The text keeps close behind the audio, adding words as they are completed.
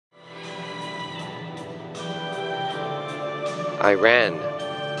Iran.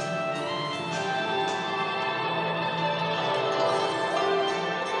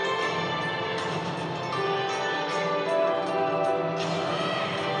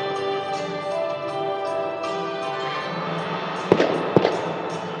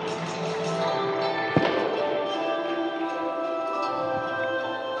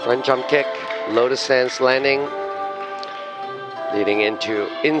 Front jump kick, lotus stance landing, leading into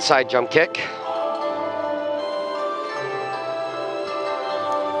inside jump kick.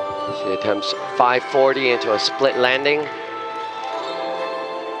 She attempts 540 into a split landing.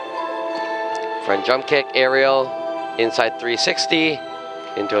 Front jump kick, aerial, inside 360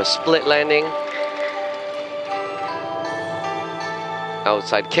 into a split landing.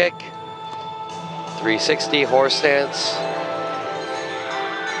 Outside kick, 360 horse stance.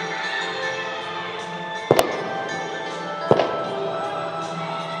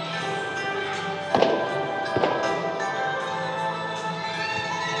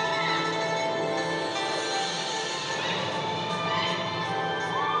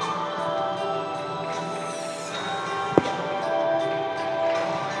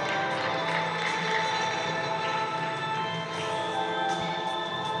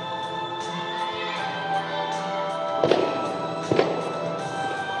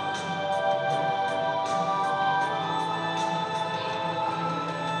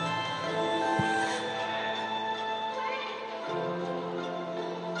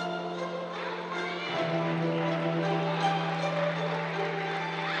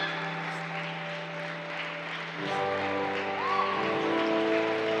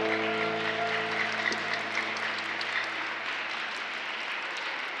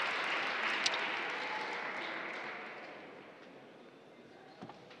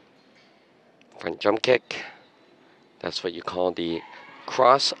 Front jump kick. That's what you call the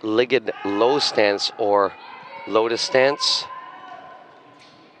cross-legged low stance or lotus stance.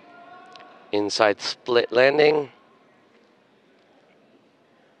 Inside split landing.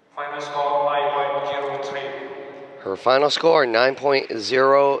 Final score 9.03. Her final score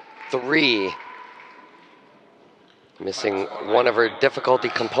 9.03. Missing one of her difficulty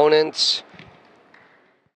components.